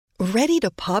Ready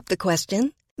to pop the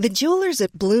question? The jewelers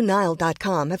at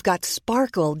BlueNile.com have got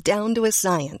sparkle down to a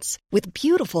science with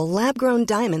beautiful lab-grown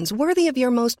diamonds worthy of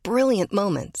your most brilliant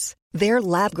moments. Their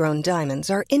lab-grown diamonds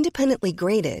are independently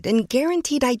graded and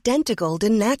guaranteed identical to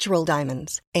natural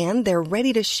diamonds, and they're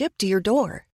ready to ship to your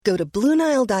door. Go to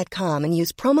BlueNile.com and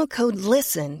use promo code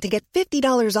LISTEN to get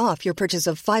 $50 off your purchase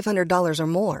of $500 or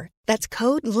more. That's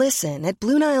code LISTEN at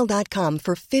BlueNile.com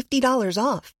for $50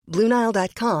 off.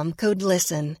 BlueNile.com, code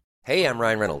LISTEN. Hey, I'm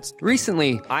Ryan Reynolds.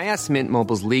 Recently, I asked Mint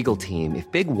Mobile's legal team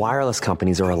if big wireless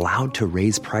companies are allowed to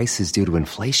raise prices due to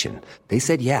inflation. They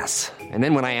said yes. And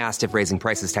then when I asked if raising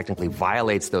prices technically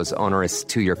violates those onerous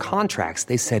two-year contracts,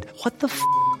 they said, "What the f***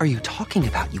 are you talking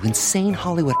about, you insane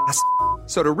Hollywood ass f-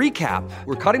 So to recap,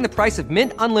 we're cutting the price of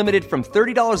Mint Unlimited from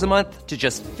 $30 a month to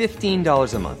just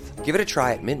 $15 a month. Give it a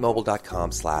try at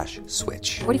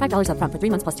mintmobile.com/switch. $45 up front for 3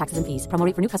 months plus taxes and fees. Promo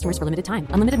rate for new customers for limited time.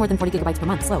 Unlimited more than 40 gigabytes per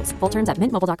month. Slows full terms at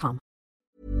mintmobile.com.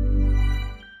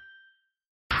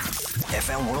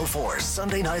 FM 104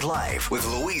 Sunday Night Live with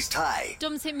Louise Ty.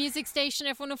 Dumb's Hit Music Station,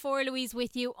 F104, Louise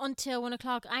with you until 1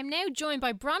 o'clock. I'm now joined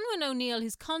by Bronwyn O'Neill,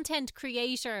 who's content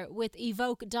creator with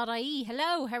evoke.ie.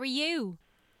 Hello, how are you?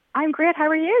 I'm great, how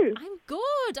are you? I'm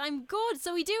good.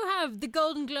 So we do have the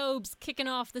Golden Globes kicking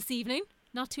off this evening.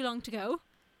 Not too long to go.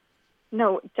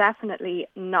 No, definitely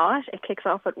not. It kicks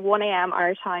off at 1 a.m.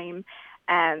 our time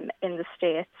in the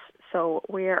States, so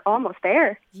we're almost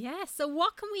there. Yeah, so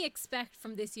what can we expect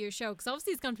from this year's show? Because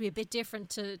obviously it's going to be a bit different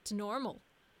to normal.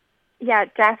 Yeah,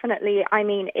 definitely. I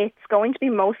mean, it's going to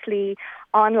be mostly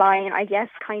online, I guess,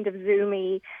 kind of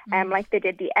Zoomy, like they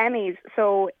did the Emmys.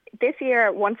 So this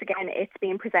year, once again, it's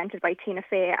being presented by Tina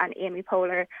Fey and Amy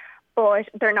Poehler, but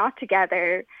they're not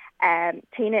together.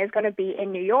 Tina is going to be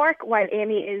in New York while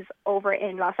Amy is over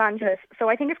in Los Angeles. So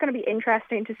I think it's going to be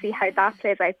interesting to see how that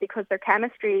plays out because their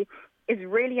chemistry is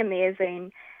really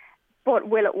amazing. But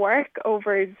will it work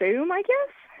over Zoom, I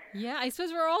guess? Yeah, I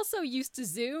suppose we're also used to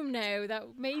Zoom now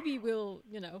that maybe we'll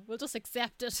just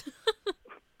accept it.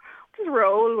 Just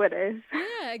roll with it.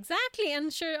 Yeah, exactly.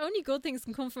 And sure, only good things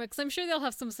can come from it because I'm sure they'll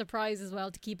have some surprise as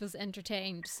well to keep us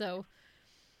entertained. So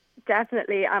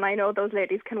definitely. And I know those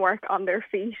ladies can work on their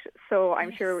feet. So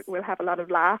I'm sure we'll have a lot of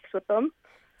laughs with them.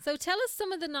 So tell us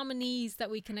some of the nominees that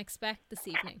we can expect this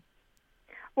evening.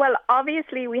 Well,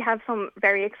 obviously, we have some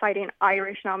very exciting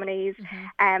Irish nominees.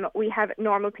 We have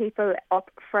Normal People up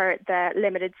for the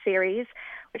limited series,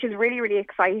 which is really, really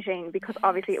exciting because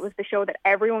obviously it was the show that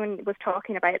everyone was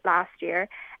talking about last year.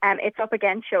 It's up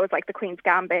against shows like The Queen's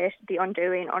Gambit, The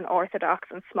Undoing, Unorthodox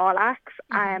and Small Axe.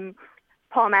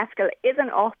 Paul Mescal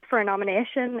isn't up for a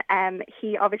nomination.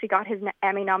 He obviously got his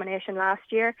Emmy nomination last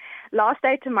year, lost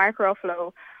out to Mark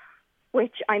Ruffalo,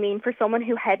 which, I mean, for someone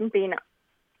who hadn't been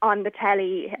on the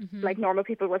telly, like Normal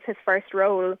People was his first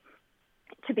role,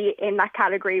 to be in that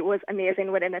category was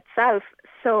amazing within itself.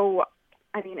 So,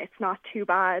 I mean, it's not too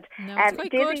bad. No, it's quite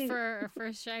good for a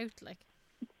first shout, like.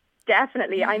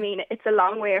 Definitely. Yeah. I mean, it's a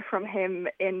long way from him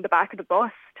in the back of the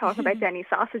bus talking about Denny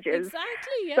sausages.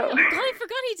 Exactly, yeah. So, oh, God, I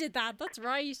forgot he did that. That's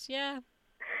right, yeah.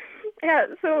 Yeah,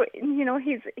 so, you know,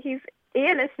 he's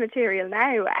A-list material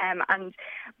now,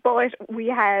 but we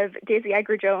have Daisy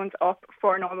Edgar-Jones up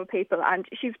for Normal People, and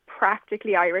she's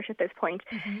practically Irish at this point.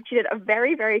 She did a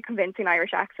very, very convincing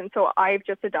Irish accent, so I've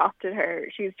just adopted her.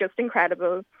 She's just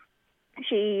incredible.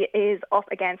 She is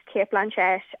up against Cate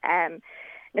Blanchett,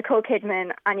 Nicole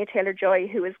Kidman, Anya Taylor-Joy,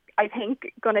 who is, I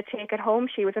think, going to take it home.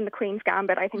 She was in The Queen's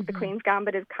Gambit. I think The Queen's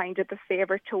Gambit is kind of the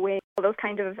favourite to win all those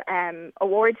kind of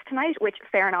awards tonight, which,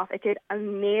 fair enough, it did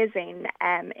amazing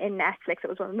in Netflix. It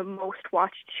was one of the most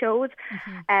watched shows.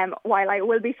 While I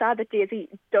will be sad that Daisy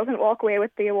doesn't walk away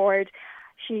with the award,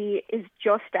 she is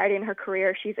just starting her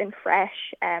career. She's in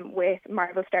Fresh with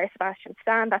Marvel star Sebastian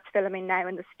Stan. That's filming now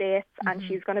in the States, and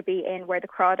she's going to be in Where the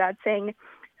Crawdads Sing,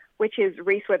 which is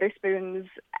Reese Witherspoon's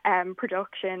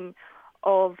production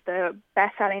of the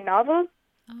best-selling novel.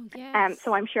 Oh, yes.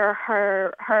 So I'm sure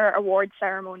her award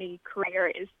ceremony career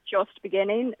is just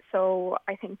beginning. So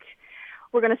I think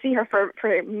we're going to see her for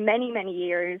many, many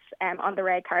years on the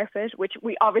red carpet, which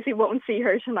we obviously won't see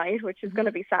her tonight, which is going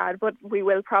to be sad, but we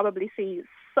will probably see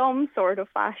some sort of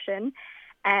fashion.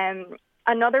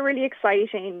 Another really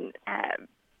exciting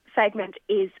segment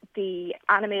is the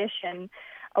animation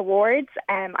awards,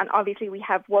 and obviously we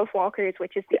have Wolfwalkers,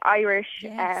 which is the Irish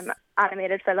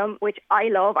animated film, which I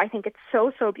love. I think it's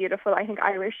so beautiful. I think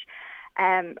Irish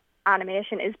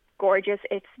animation is gorgeous.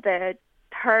 It's the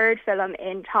third film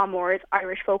in Tom Moore's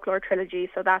Irish folklore trilogy,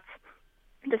 so that's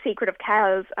The Secret of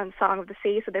Kells and Song of the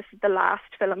Sea. So this is the last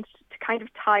film to kind of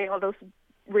tie all those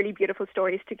really beautiful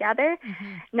stories together.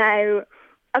 Now,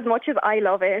 as much as I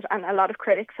love it, and a lot of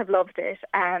critics have loved it,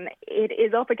 it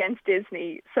is up against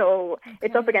Disney. So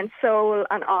it's up against Soul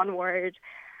and Onward,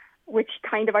 which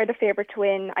kind of are the favourite to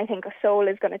win. I think Soul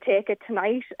is going to take it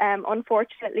tonight.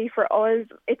 Unfortunately for us,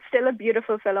 it's still a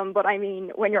beautiful film, but I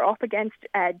mean, when you're up against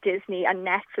Disney and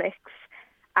Netflix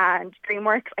and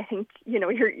DreamWorks, I think, you know,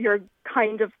 you're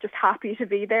kind of just happy to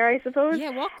be there, I suppose.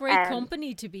 Yeah, what great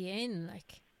company to be in,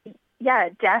 like. Yeah,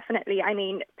 definitely. I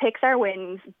mean, Pixar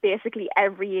wins basically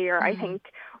every year. I think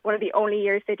one of the only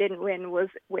years they didn't win was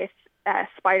with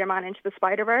Spider-Man Into the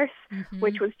Spider-Verse,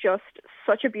 which was just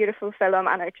such a beautiful film,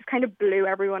 and it just kind of blew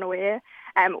everyone away.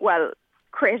 Well,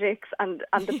 critics and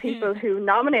the people who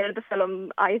nominated the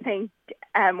film, I think,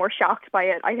 were shocked by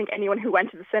it. I think anyone who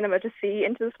went to the cinema to see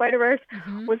Into the Spider-Verse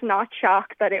was not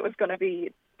shocked that it was going to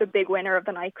be the big winner of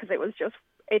the night, because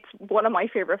it's one of my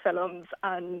favourite films,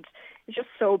 and it's just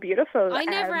so beautiful. I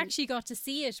never actually got to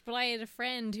see it, but I had a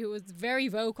friend who was very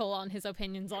vocal on his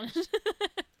opinions on it.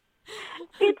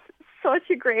 It's such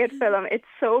a great film. It's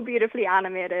so beautifully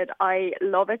animated. I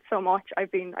love it so much. I've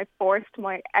forced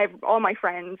all my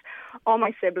friends, all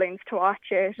my siblings to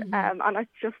watch it, and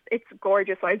it's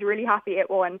gorgeous. I was really happy it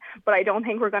won, but I don't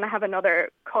think we're going to have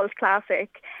another cult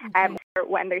classic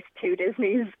when there's two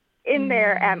Disneys in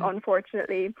there,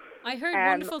 unfortunately. I heard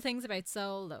wonderful things about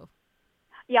Soul, though.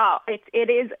 Yeah, it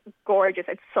is gorgeous.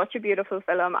 It's such a beautiful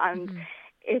film, and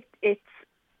it's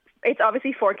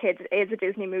obviously for kids. It is a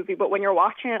Disney movie, but when you're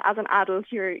watching it as an adult,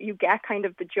 you get kind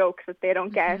of the jokes that they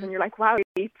don't get, and you're like, wow,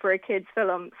 deep for a kids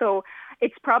film. So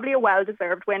it's probably a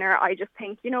well-deserved winner. I just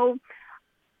think, you know,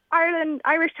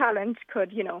 Irish talent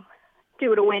could, you know,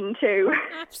 do it a win too.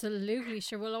 Absolutely,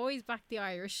 sure. We'll always back the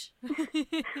Irish.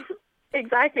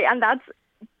 Exactly, and that's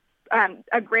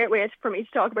a great way for me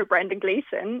to talk about Brendan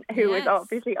Gleeson, who is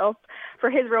obviously up for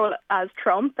his role as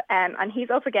Trump, and he's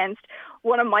up against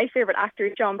one of my favourite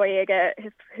actors, John Boyega,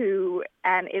 who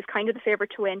is kind of the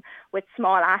favourite to win with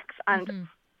Small Axe, and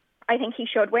I think he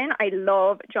should win. I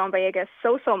love John Boyega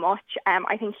so much.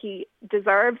 I think he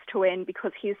deserves to win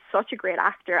because he's such a great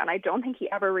actor, and I don't think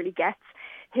he ever really gets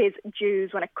his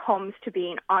dues when it comes to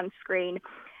being on screen.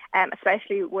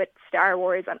 Especially with Star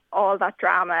Wars and all that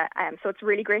drama. So it's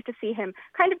really great to see him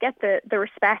kind of get the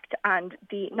respect and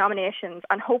the nominations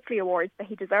and hopefully awards that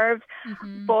he deserves.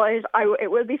 But it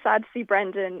will be sad to see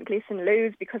Brendan Gleeson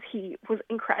lose, because he was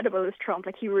incredible as Trump.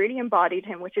 Like, he really embodied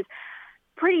him, which is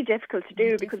pretty difficult to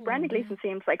do, because Brendan Gleeson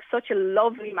seems like such a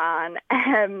lovely man.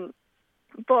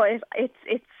 But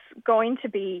it's going to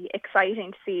be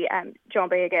exciting to see John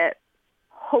Boyega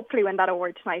hopefully win that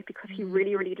award tonight, because he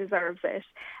really, really deserves it.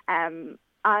 And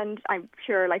I'm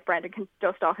sure, like, Brendan can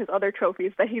dust off his other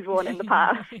trophies that he's won in the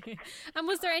past. And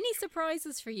was there any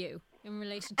surprises for you in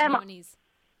relation to nominees?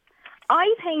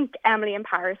 I think Emily in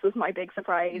Paris was my big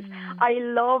surprise. I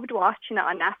loved watching it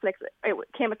on Netflix. It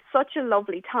came at such a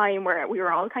lovely time where we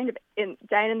were all kind of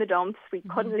down in the dumps. We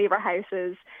couldn't leave our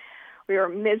houses. We were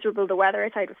miserable. The weather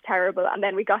outside was terrible. And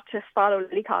then we got to follow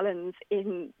Lily Collins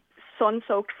in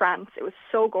sun-soaked France. It was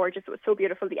so gorgeous. It was so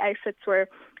beautiful. The outfits were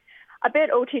a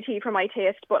bit OTT for my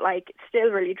taste, but like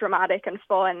still really dramatic and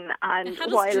fun. And it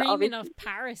had us dreaming of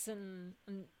Paris and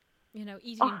you know,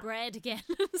 eating bread again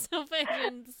and stuff out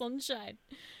in the sunshine.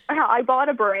 I bought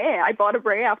a beret.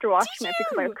 After watching it,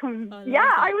 because I was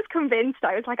I was convinced.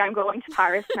 I was like, I'm going to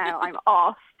Paris now. I'm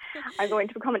off. I'm going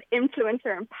to become an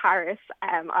influencer in Paris,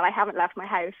 and I haven't left my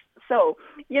house. So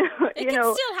it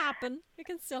can still happen. It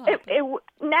can still happen.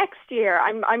 Next year,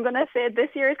 I'm going to say this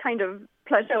year is kind of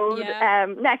plateaued. Yeah.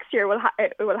 Next year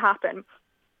it will happen.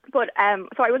 But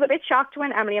so I was a bit shocked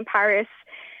when Emily in Paris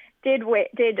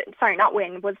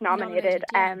was nominated.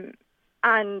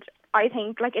 And I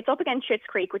think like it's up against Schitt's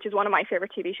Creek, which is one of my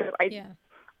favorite TV shows.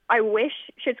 I wish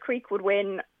Schitt's Creek would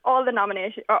win all the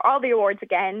nominations or all the awards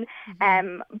again.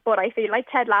 But I feel like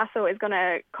Ted Lasso is going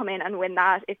to come in and win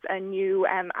that. It's a new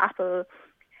Apple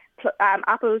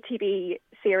TV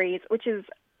series, which is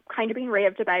kind of being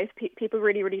raved about. People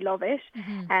really, really love it.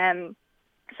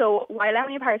 So while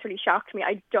Emily in Paris really shocked me,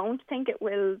 I don't think it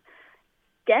will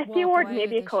get the award.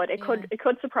 Maybe it could. It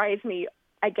could surprise me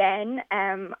again.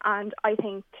 And I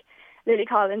think Lily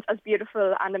Collins, as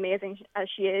beautiful and amazing as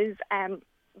she is,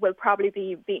 will probably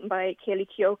be beaten by Kaylee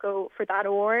Cuoco for that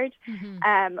award.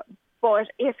 But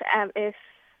if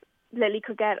Lily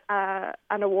could get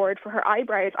an award for her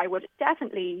eyebrows, I would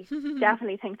definitely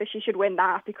think that she should win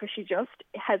that, because she just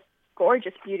has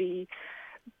gorgeous beauty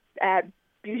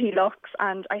looks,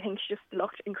 and I think she just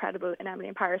looked incredible in Emily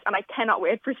in Paris, and I cannot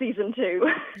wait for season 2.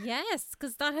 Yes,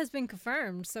 because that has been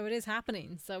confirmed, so it is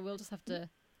happening. So we'll just have to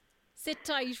sit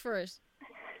tight for it.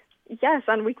 Yes,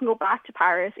 and we can go back to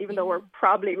Paris, even though we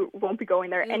probably won't be going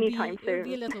there anytime soon. It'll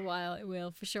be a little while, it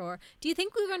will, for sure. Do you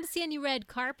think we're going to see any red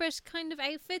carpet kind of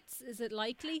outfits? Is it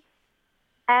likely?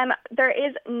 There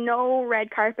is no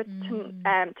red carpet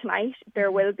tonight.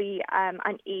 There will be an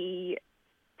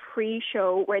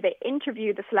pre-show where they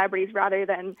interview the celebrities rather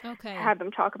than have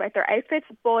them talk about their outfits.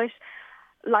 But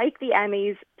like the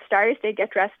Emmys, stars did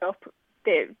get dressed up.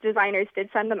 The designers did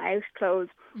send them out clothes.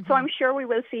 So I'm sure we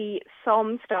will see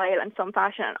some style and some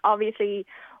fashion. And obviously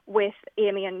with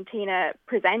Amy and Tina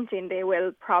presenting, they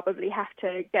will probably have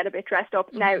to get a bit dressed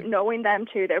up. Now, knowing them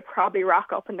too, they'll probably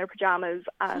rock up in their pyjamas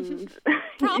and,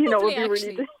 probably, it'll be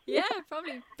actually. really... Yeah,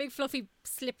 probably big fluffy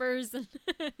slippers.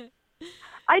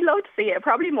 I'd love to see it.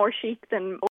 Probably more chic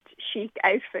than most chic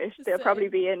outfit. They'll probably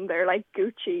be in their like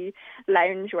Gucci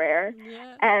loungewear.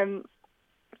 Yeah.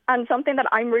 And something that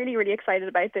I'm really, really excited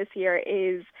about this year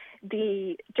is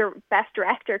the Best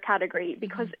Director category,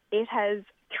 because it has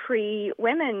 3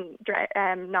 women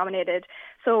nominated.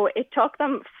 So it took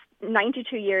them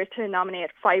 92 years to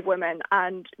nominate 5 women,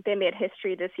 and they made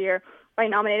history this year by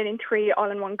nominating 3 all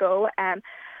in one go.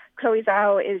 Chloe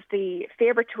Zhao is the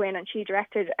favourite to win, and she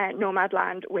directed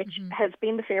Nomadland, which has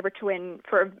been the favourite to win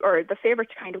or the favourite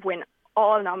to kind of win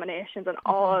all nominations and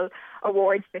all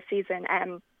awards this season.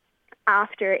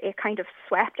 After it kind of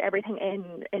swept everything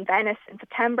in Venice in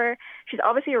September. She's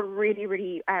obviously really,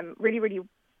 really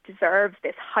deserves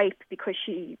this hype because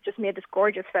she just made this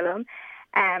gorgeous film.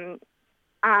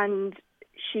 And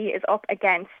she is up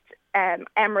against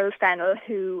Emerald Fennell,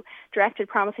 who directed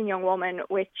Promising Young Woman,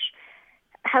 which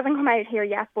hasn't come out here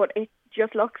yet, but it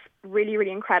just looks really,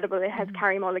 really incredible. It has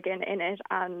Carey Mulligan in it,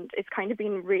 and it's kind of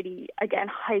been really, again,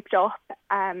 hyped up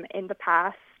in the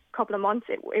past couple of months.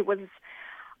 It was,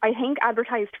 I think,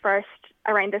 advertised first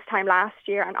around this time last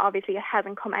year, and obviously it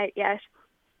hasn't come out yet.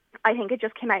 I think it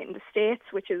just came out in the States,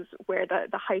 which is where the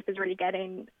hype is really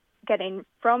getting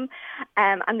from.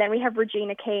 And then we have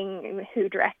Regina King, who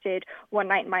directed One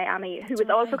Night in Miami, who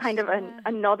is also kind of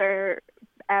another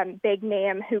big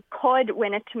name who could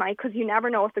win it tonight, because you never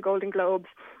know with the Golden Globes.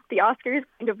 The Oscars,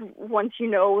 kind of, once you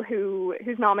know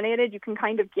who's nominated, you can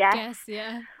kind of guess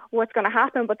what's going to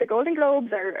happen. But the Golden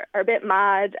Globes are a bit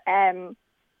mad.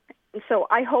 So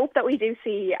I hope that we do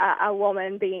see a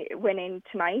woman be winning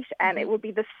tonight. It will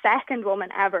be the second woman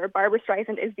ever. Barbara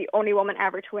Streisand is the only woman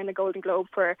ever to win the Golden Globe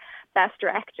for Best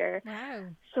Director. Wow.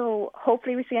 So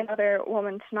hopefully we see another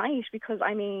woman tonight, because,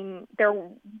 I mean, they're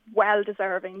well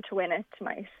deserving to win it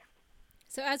tonight.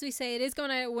 So as we say, it is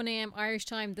going out at 1 a.m. Irish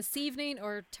time this evening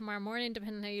or tomorrow morning,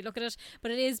 depending on how you look at it.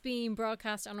 But it is being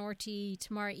broadcast on RTÉ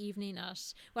tomorrow evening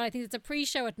at, well, I think it's a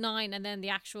pre-show at 9 and then the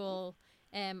actual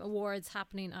awards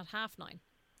happening at 9:30.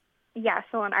 Yeah,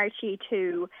 so on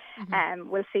RTÉ2,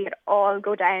 we'll see it all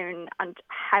go down and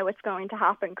how it's going to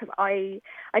happen, because I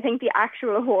think the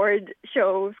actual award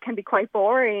shows can be quite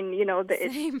boring. You know,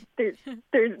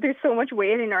 there's so much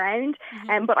waiting around,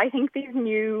 but I think these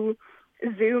new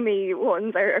Zoomy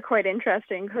ones are quite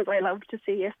interesting, because I love to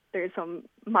see if there's some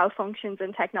malfunctions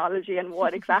in technology and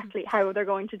what exactly how they're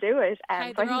going to do it. So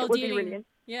I think it would be brilliant.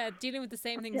 Yeah, dealing with the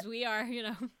same things we are, you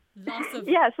know. Lots of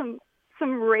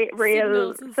some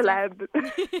real celeb.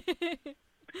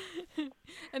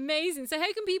 Amazing. So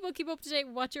how can people keep up to date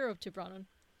with what you're up to, Bronwyn?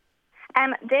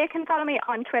 They can follow me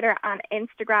on Twitter and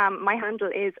Instagram. My handle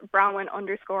is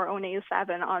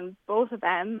Bronwyn_O'Neill7 on both of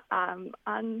them,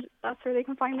 and that's where they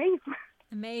can find me.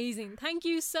 Amazing. Thank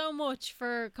you so much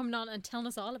for coming on and telling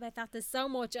us all about that. There's so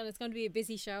much, and it's going to be a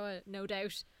busy show, no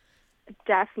doubt.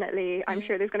 Definitely. I'm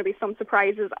sure there's going to be some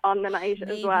surprises on the night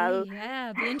as well.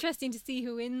 Yeah, it'll be interesting to see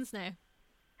who wins now.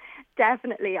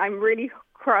 Definitely. I'm really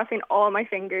crossing all my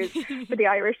fingers for the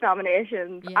Irish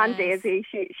nominations. Yes. And Daisy,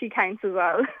 she counts as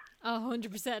well.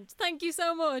 100%. Thank you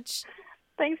so much.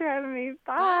 Thanks for having me.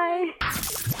 Bye.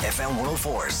 FM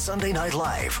 104 Sunday Night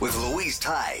Live with Louise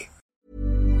Ty.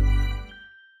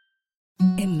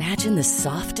 Imagine the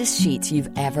softest sheets you've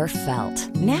ever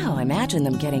felt. Now imagine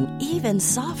them getting even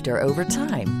softer over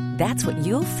time. That's what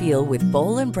you'll feel with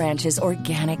Boll & Branch's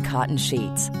organic cotton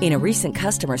sheets. In a recent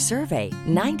customer survey,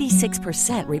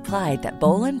 96% replied that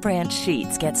Boll & Branch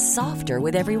sheets get softer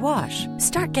with every wash.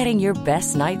 Start getting your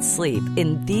best night's sleep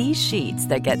in these sheets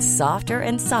that get softer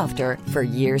and softer for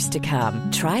years to come.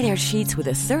 Try their sheets with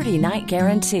a 30-night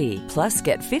guarantee. Plus,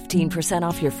 get 15%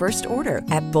 off your first order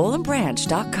at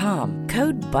bollandbranch.com.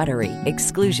 Code BUTTERY.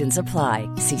 Exclusions apply.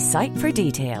 See site for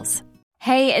details.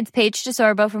 Hey, it's Paige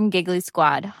DeSorbo from Giggly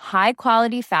Squad. High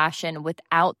quality fashion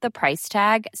without the price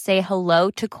tag. Say hello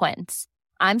to Quince.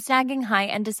 I'm snagging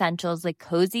high-end essentials like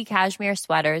cozy cashmere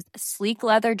sweaters, sleek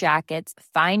leather jackets,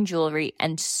 fine jewelry,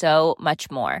 and so much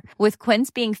more. With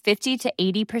Quince being 50 to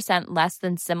 80% less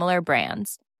than similar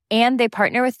brands. And they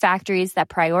partner with factories that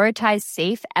prioritize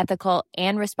safe, ethical,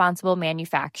 and responsible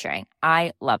manufacturing.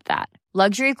 I love that.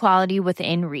 Luxury quality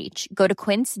within reach. Go to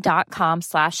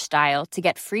quince.com/style to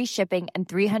get free shipping and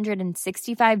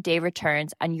 365-day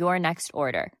returns on your next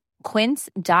order.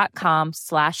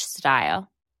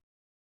 Quince.com/style.